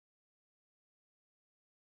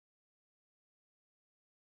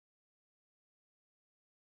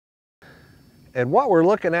And what we're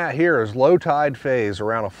looking at here is low tide phase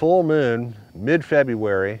around a full moon,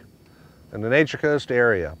 mid-February, in the Nature Coast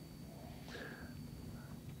area.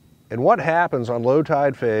 And what happens on low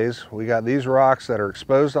tide phase, we got these rocks that are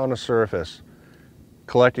exposed on the surface,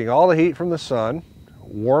 collecting all the heat from the sun,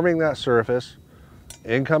 warming that surface,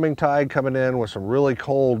 incoming tide coming in with some really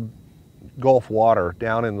cold Gulf water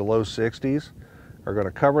down in the low 60s are going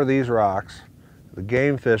to cover these rocks. The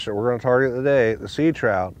game fish that we're going to target today, the sea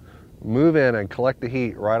trout, move in and collect the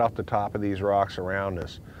heat right off the top of these rocks around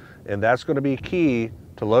us. And that's going to be key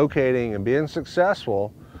to locating and being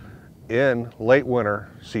successful in late winter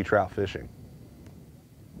sea trout fishing.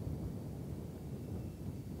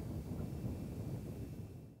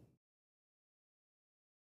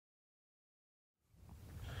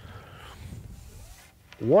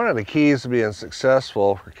 One of the keys to being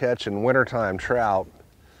successful for catching wintertime trout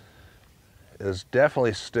is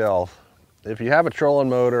definitely stealth. If you have a trolling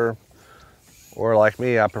motor, or like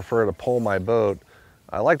me, I prefer to pull my boat,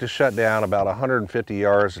 I like to shut down about 150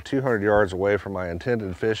 yards to 200 yards away from my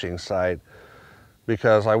intended fishing site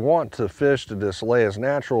because I want to fish to just lay as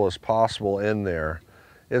natural as possible in there.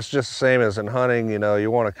 It's just the same as in hunting, you know,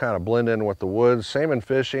 you want to kind of blend in with the woods. Same in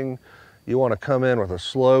fishing, you want to come in with a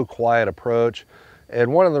slow, quiet approach.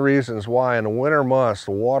 And one of the reasons why in the winter months,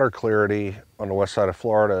 the water clarity on the west side of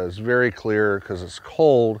Florida is very clear because it's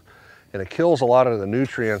cold and it kills a lot of the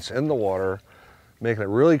nutrients in the water, making it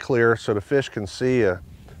really clear so the fish can see you.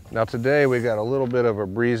 Now today we got a little bit of a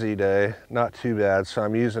breezy day, not too bad, so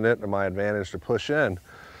I'm using it to my advantage to push in.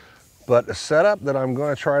 But the setup that I'm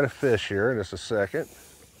going to try to fish here in just a second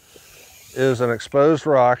is an exposed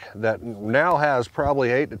rock that now has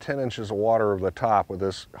probably 8 to 10 inches of water over the top with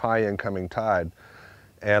this high incoming tide.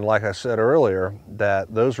 And like I said earlier,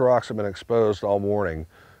 that those rocks have been exposed all morning.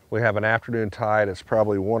 We have an afternoon tide, it's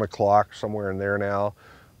probably 1 o'clock, somewhere in there now.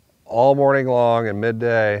 All morning long and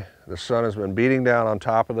midday, the sun has been beating down on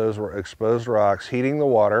top of those exposed rocks, heating the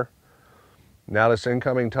water. Now this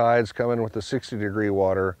incoming tide's coming with the 60-degree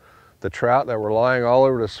water. The trout that were lying all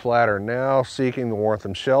over this flat are now seeking the warmth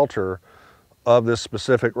and shelter of this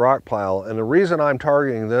specific rock pile. And the reason I'm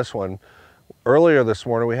targeting this one, earlier this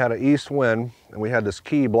morning we had an east wind and we had this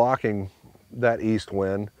key blocking that east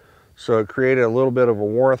wind. So it created a little bit of a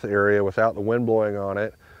warmth area without the wind blowing on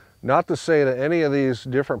it. Not to say that any of these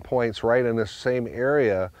different points right in this same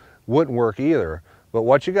area wouldn't work either. But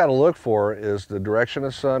what you got to look for is the direction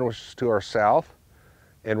of the sun, which is to our south,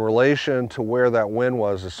 in relation to where that wind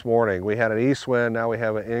was this morning. We had an east wind, now we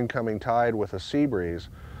have an incoming tide with a sea breeze.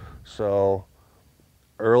 So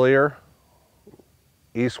earlier,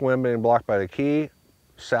 east wind being blocked by the key,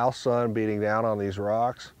 south sun beating down on these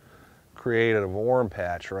rocks, created a warm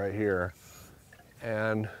patch right here.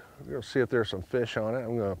 And we're going to see if there's some fish on it.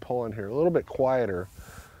 I'm going to pull in here a little bit quieter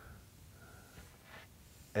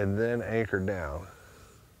and then anchor down.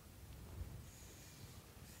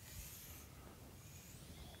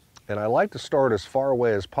 And I like to start as far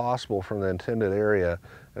away as possible from the intended area,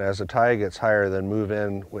 and as the tide gets higher, then move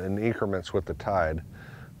in increments with the tide.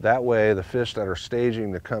 That way, the fish that are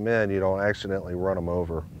staging to come in, you don't accidentally run them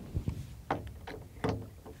over.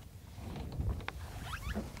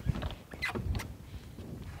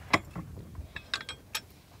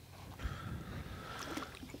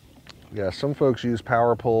 Yeah, some folks use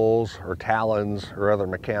power poles or talons or other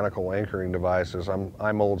mechanical anchoring devices.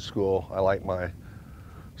 I'm old school. I like my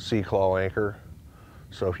sea claw anchor.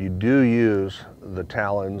 So if you do use the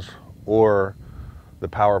talons or the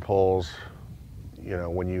power poles, you know,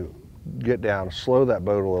 when you get down, slow that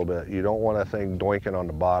boat a little bit. You don't want that thing doinking on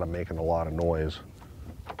the bottom, making a lot of noise,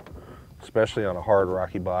 especially on a hard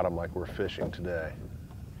rocky bottom like we're fishing today.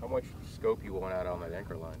 How much scope you want out on that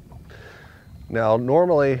anchor line? Now,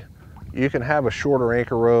 normally you can have a shorter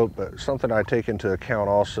anchor rope, but something I take into account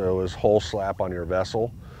also is hole slap on your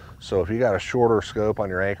vessel. So if you got a shorter scope on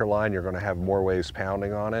your anchor line, you're going to have more waves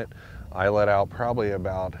pounding on it. I let out probably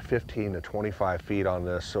about 15 to 25 feet on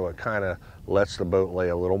this, so it kind of lets the boat lay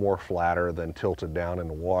a little more flatter than tilted down in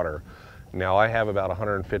the water. Now I have about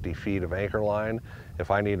 150 feet of anchor line.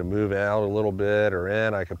 If I need to move out a little bit or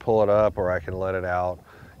in, I can pull it up or I can let it out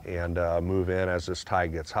and move in as this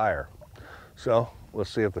tide gets higher. So let's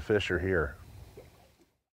see if the fish are here.